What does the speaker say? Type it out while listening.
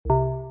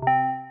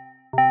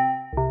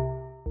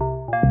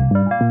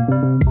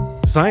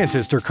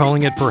Scientists are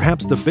calling it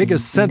perhaps the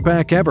biggest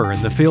setback ever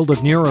in the field of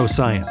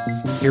neuroscience.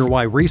 Hear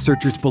why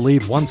researchers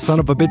believe one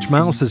son-of-a-bitch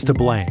mouse is to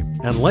blame.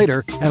 And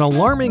later, an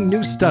alarming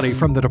new study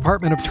from the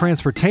Department of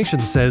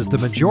Transportation says the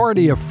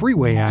majority of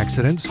freeway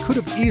accidents could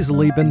have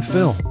easily been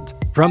filmed.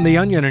 From The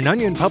Onion and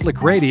Onion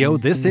Public Radio,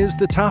 this is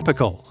The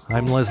Topical.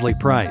 I'm Leslie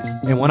Price,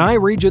 and when I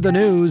read you the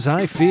news,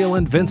 I feel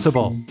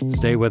invincible.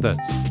 Stay with us.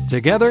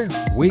 Together,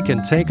 we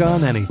can take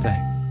on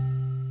anything.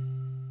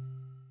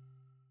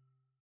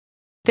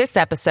 This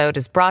episode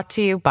is brought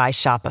to you by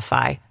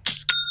Shopify.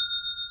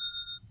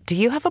 Do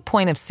you have a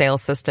point of sale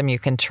system you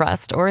can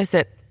trust, or is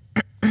it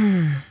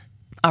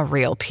a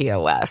real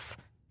POS?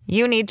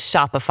 You need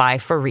Shopify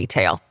for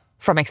retail.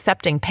 From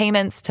accepting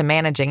payments to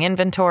managing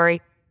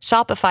inventory,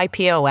 Shopify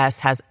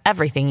POS has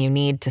everything you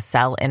need to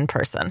sell in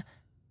person.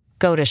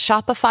 Go to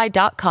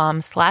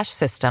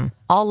shopify.com/system,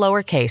 all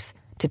lowercase,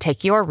 to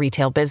take your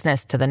retail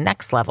business to the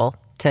next level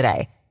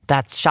today.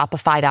 That's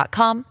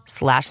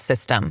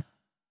shopify.com/system.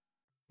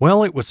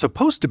 Well, it was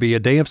supposed to be a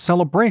day of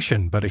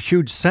celebration, but a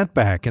huge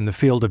setback in the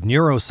field of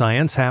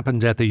neuroscience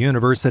happened at the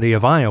University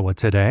of Iowa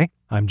today.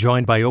 I'm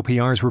joined by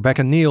OPR's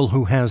Rebecca Neal,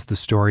 who has the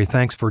story.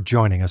 Thanks for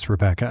joining us,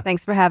 Rebecca.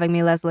 Thanks for having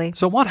me, Leslie.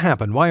 So what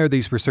happened? Why are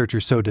these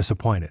researchers so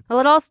disappointed?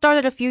 Well, it all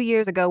started a few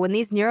years ago when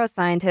these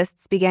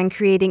neuroscientists began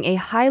creating a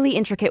highly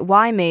intricate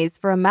Y maze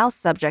for a mouse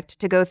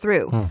subject to go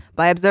through.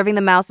 By observing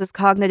the mouse's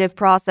cognitive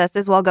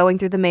processes while going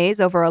through the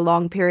maze over a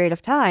long period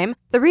of time,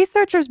 the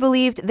researchers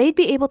believed they'd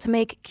be able to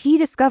make key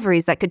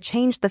discoveries that could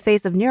change the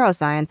face of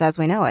neuroscience as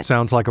we know it.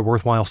 Sounds like a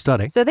worthwhile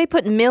study. So they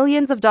put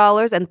millions of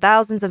dollars and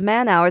thousands of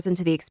man-hours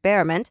into the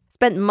experiment,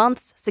 spent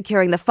months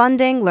securing the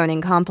funding,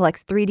 learning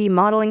complex 3D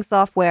modeling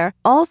software,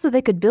 all so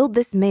they could build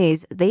this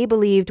maze they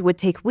believed would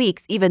take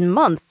weeks, even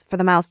months, for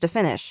the mouse to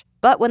finish.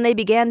 But when they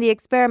began the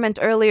experiment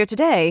earlier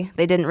today,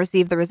 they didn't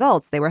receive the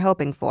results they were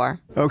hoping for.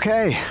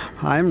 Okay,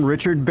 I'm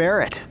Richard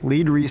Barrett,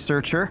 lead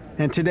researcher,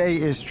 and today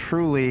is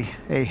truly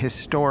a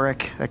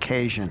historic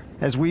occasion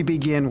as we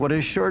begin what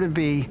is sure to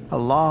be a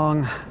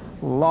long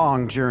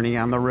journey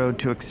on the road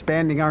to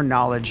expanding our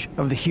knowledge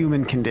of the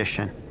human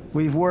condition.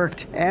 We've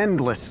worked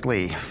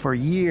endlessly for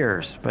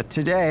years, but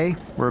today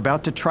we're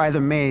about to try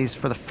the maze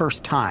for the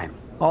first time.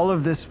 All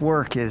of this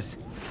work is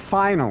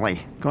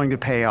finally going to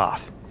pay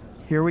off.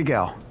 Here we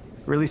go.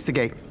 Release the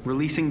gate.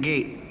 Releasing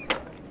gate.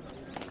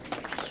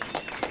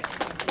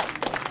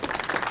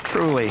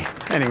 Truly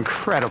an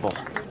incredible.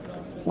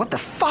 What the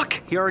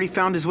fuck? He already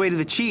found his way to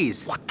the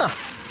cheese. What the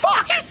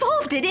fuck? He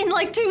solved it in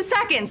like 2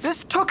 seconds.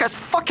 This took us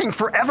fucking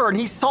forever and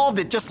he solved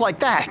it just like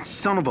that.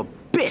 Son of a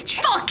bitch.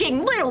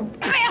 Fucking little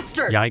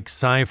bastard!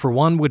 Yikes, I, for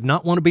one, would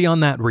not want to be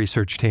on that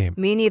research team.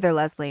 Me neither,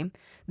 Leslie.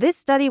 This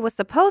study was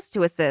supposed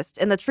to assist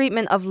in the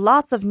treatment of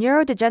lots of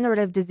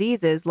neurodegenerative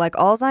diseases like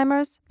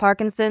Alzheimer's,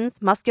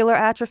 Parkinson's, muscular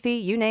atrophy,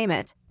 you name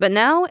it. But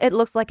now it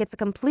looks like it's a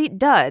complete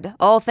dud,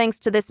 all thanks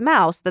to this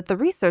mouse that the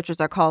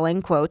researchers are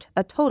calling, quote,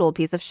 a total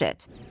piece of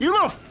shit. You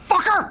little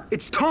fucker!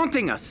 It's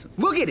taunting us.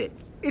 Look at it.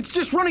 It's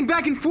just running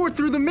back and forth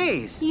through the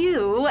maze.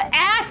 You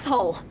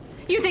asshole!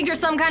 You think you're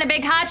some kind of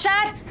big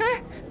hotshot?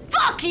 Huh?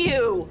 Fuck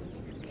you!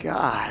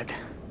 God,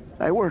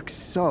 I worked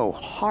so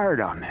hard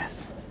on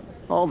this.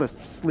 All the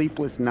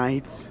sleepless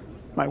nights.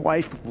 My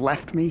wife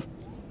left me.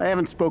 I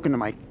haven't spoken to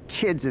my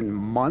kids in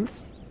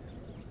months.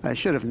 I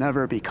should have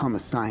never become a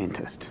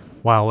scientist.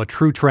 Wow, a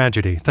true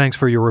tragedy. Thanks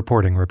for your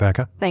reporting,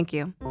 Rebecca. Thank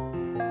you.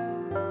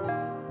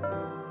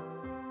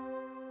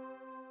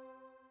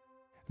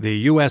 The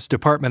U.S.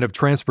 Department of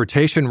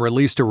Transportation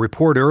released a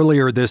report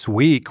earlier this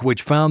week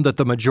which found that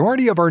the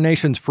majority of our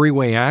nation's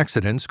freeway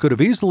accidents could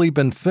have easily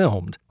been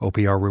filmed.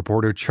 OPR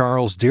reporter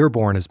Charles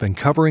Dearborn has been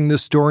covering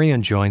this story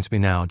and joins me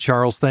now.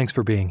 Charles, thanks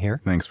for being here.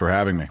 Thanks for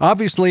having me.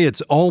 Obviously,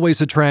 it's always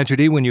a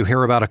tragedy when you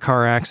hear about a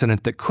car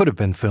accident that could have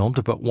been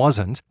filmed but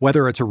wasn't,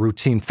 whether it's a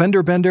routine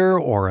fender bender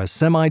or a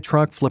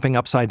semi-truck flipping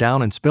upside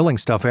down and spilling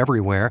stuff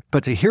everywhere.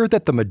 But to hear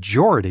that the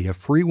majority of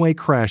freeway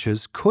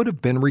crashes could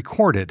have been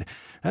recorded,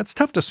 that's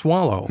tough to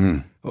swallow.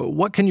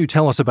 What can you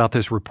tell us about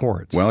this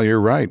report? Well,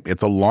 you're right.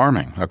 It's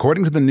alarming.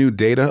 According to the new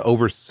data,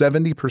 over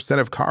 70%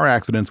 of car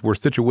accidents were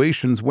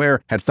situations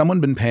where, had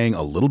someone been paying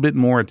a little bit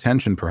more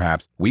attention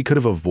perhaps, we could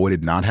have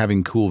avoided not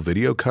having cool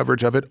video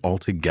coverage of it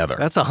altogether.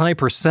 That's a high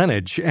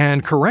percentage.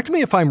 And correct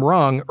me if I'm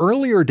wrong,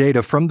 earlier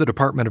data from the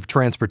Department of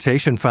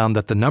Transportation found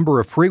that the number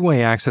of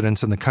freeway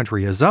accidents in the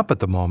country is up at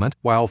the moment,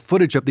 while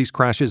footage of these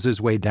crashes is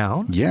way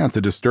down? Yeah, it's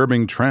a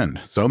disturbing trend.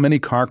 So many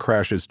car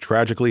crashes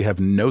tragically have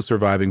no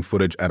surviving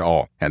footage at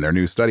all, and their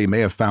new study may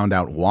have found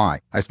out why.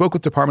 I spoke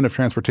with Department of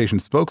Transportation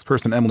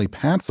spokesperson Emily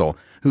Patzel,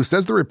 who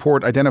says the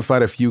report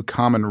identified a few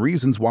common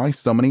reasons why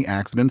so many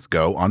accidents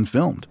go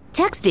unfilmed.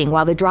 Texting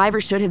while the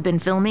driver should have been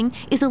filming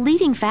is a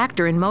leading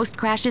factor in most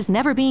crashes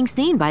never being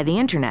seen by the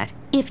internet.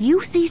 If you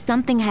see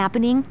something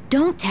happening,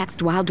 don't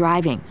text while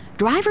driving.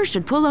 Drivers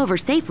should pull over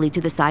safely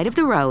to the side of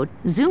the road,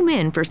 zoom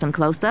in for some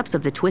close-ups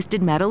of the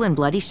twisted metal and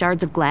bloody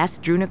shards of glass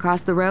strewn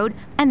across the road,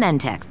 and then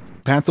text.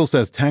 Patzel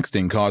says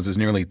texting causes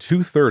nearly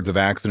 2/3 of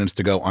accidents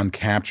to go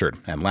uncaptured,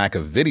 and lack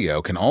of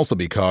video can also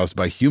be caused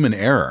by human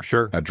error.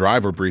 Sure. A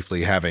driver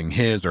briefly having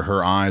his or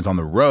her eyes on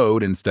the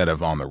road instead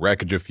of on the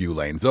wreckage a few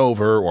lanes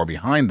over or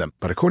behind them.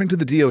 But according to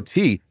the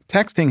DOT,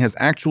 texting has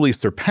actually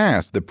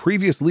surpassed the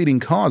previous leading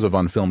cause of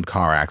unfilmed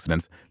car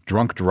accidents,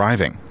 drunk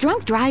driving.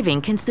 Drunk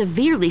driving can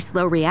severely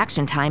slow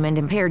reaction time and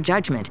impair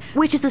judgment,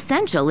 which is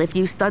essential if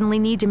you suddenly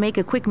need to make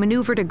a quick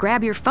maneuver to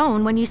grab your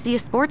phone when you see a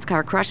sports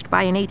car crushed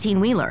by an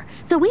 18-wheeler.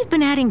 So we've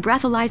been adding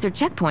breathalyzer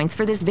checkpoints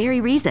for this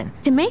very reason,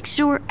 to make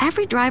sure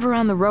every driver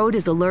on the road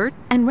is alert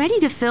and ready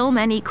to film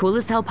any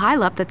cool-as-hell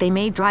pileup that they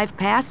may drive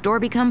past or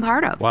become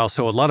part of. Wow,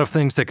 so a lot of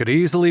things that could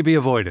easily be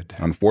avoided.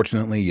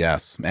 Unfortunately,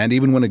 yes. And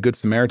even when a good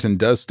Samaritan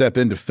does step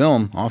in to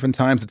film,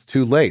 oftentimes it's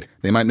too late.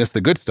 They might miss the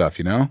good stuff,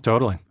 you know?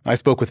 Totally. I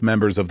spoke with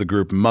members of the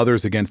group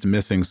Mothers Against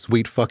Missing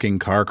Sweet Fucking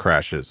Car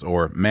Crashes,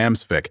 or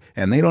MAMSFIC,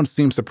 and they don't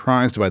seem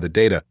surprised by the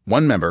data.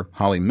 One member,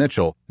 Holly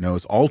Mitchell,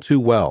 knows all too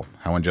well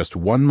how in just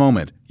one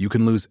moment you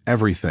can lose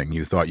everything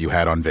you thought you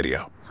had on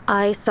video.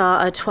 I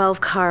saw a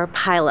 12-car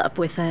pileup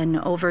with an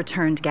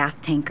overturned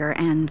gas tanker,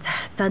 and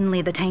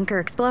suddenly the tanker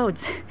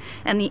explodes.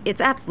 And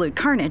it's absolute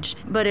carnage,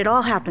 but it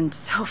all happened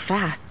so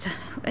fast.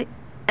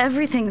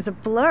 Everything's a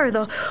blur.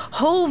 The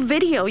whole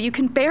video, you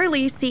can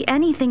barely see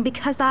anything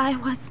because I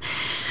was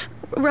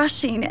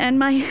rushing and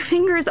my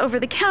fingers over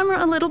the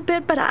camera a little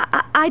bit, but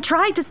I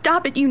tried to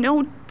stop it,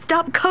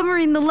 stop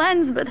covering the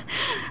lens, but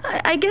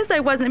I guess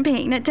I wasn't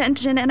paying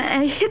attention and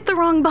I hit the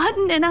wrong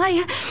button and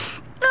I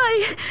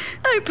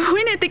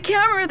pointed the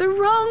camera the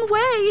wrong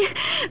way.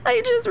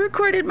 I just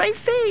recorded my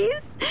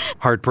face.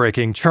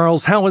 Heartbreaking.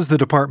 Charles, how is the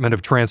Department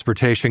of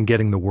Transportation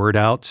getting the word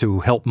out to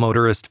help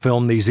motorists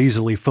film these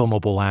easily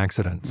filmable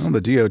accidents? Well, the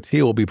DOT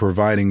will be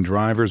providing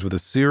drivers with a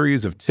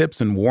series of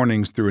tips and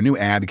warnings through a new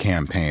ad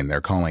campaign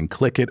they're calling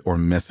Click It or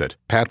Miss It.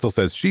 Patzel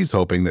says she's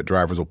hoping that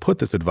drivers will put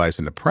this advice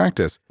into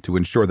practice to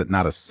ensure that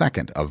not a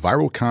second of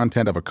viral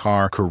content of a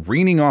car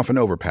careening off an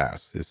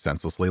overpass is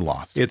senselessly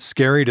lost. It's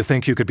scary to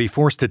think you could be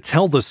forced to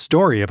tell the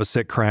story of a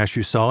sick crash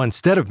you saw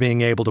instead of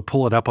being able to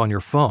pull it up on your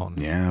phone.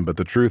 Yeah, but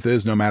the truth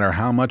is, no matter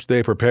how much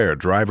they prepare,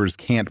 drivers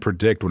can't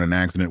predict when an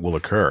accident will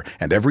occur,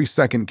 and every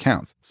second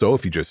counts. So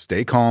if you just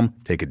stay calm,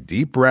 take a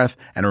deep breath,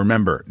 and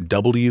remember,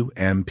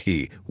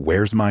 WMP,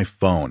 where's my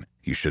phone?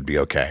 You should be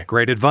okay.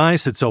 Great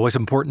advice. It's always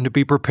important to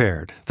be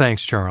prepared.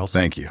 Thanks, Charles.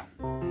 Thank you.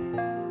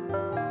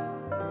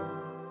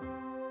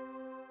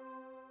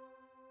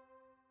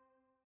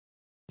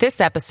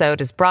 This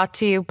episode is brought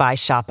to you by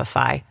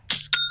Shopify.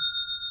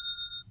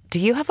 Do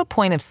you have a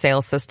point of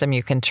sale system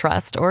you can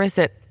trust, or is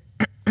it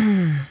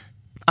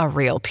a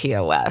real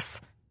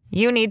POS?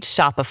 You need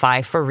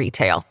Shopify for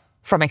retail.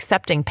 From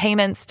accepting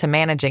payments to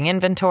managing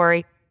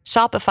inventory,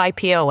 Shopify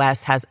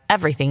POS has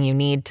everything you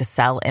need to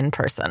sell in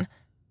person.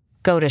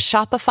 Go to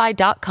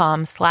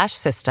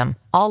shopify.com/system,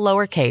 all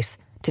lowercase,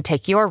 to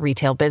take your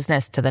retail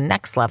business to the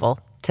next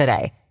level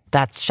today.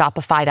 That's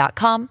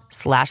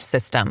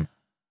shopify.com/system.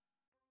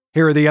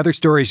 Here are the other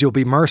stories you'll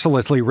be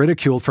mercilessly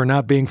ridiculed for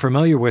not being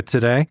familiar with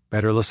today.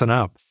 Better listen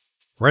up.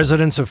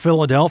 Residents of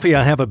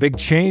Philadelphia have a big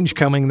change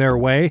coming their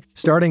way.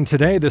 Starting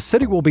today, the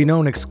city will be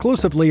known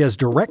exclusively as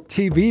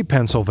DirecTV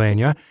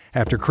Pennsylvania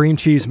after cream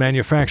cheese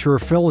manufacturer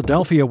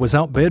Philadelphia was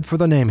outbid for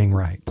the naming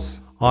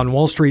rights. On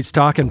Wall Street,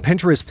 stock in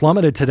Pinterest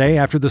plummeted today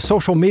after the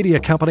social media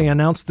company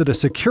announced that a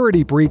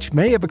security breach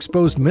may have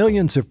exposed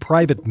millions of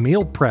private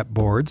meal prep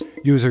boards.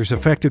 Users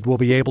affected will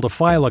be able to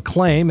file a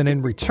claim and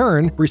in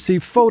return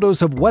receive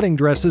photos of wedding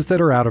dresses that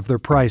are out of their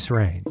price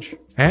range.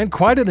 And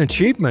quite an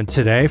achievement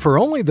today. For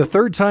only the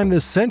third time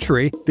this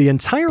century, the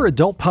entire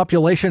adult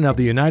population of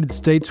the United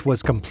States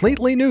was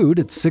completely nude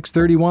at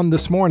 6:31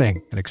 this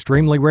morning, an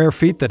extremely rare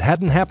feat that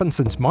hadn't happened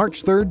since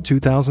March 3rd,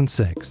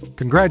 2006.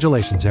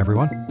 Congratulations,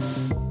 everyone.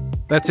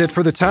 That's it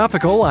for The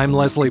Topical. I'm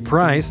Leslie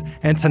Price,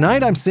 and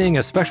tonight I'm seeing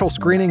a special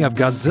screening of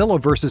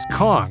Godzilla vs.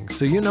 Kong,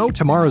 so you know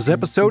tomorrow's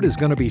episode is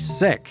going to be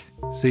sick.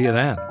 See you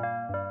then.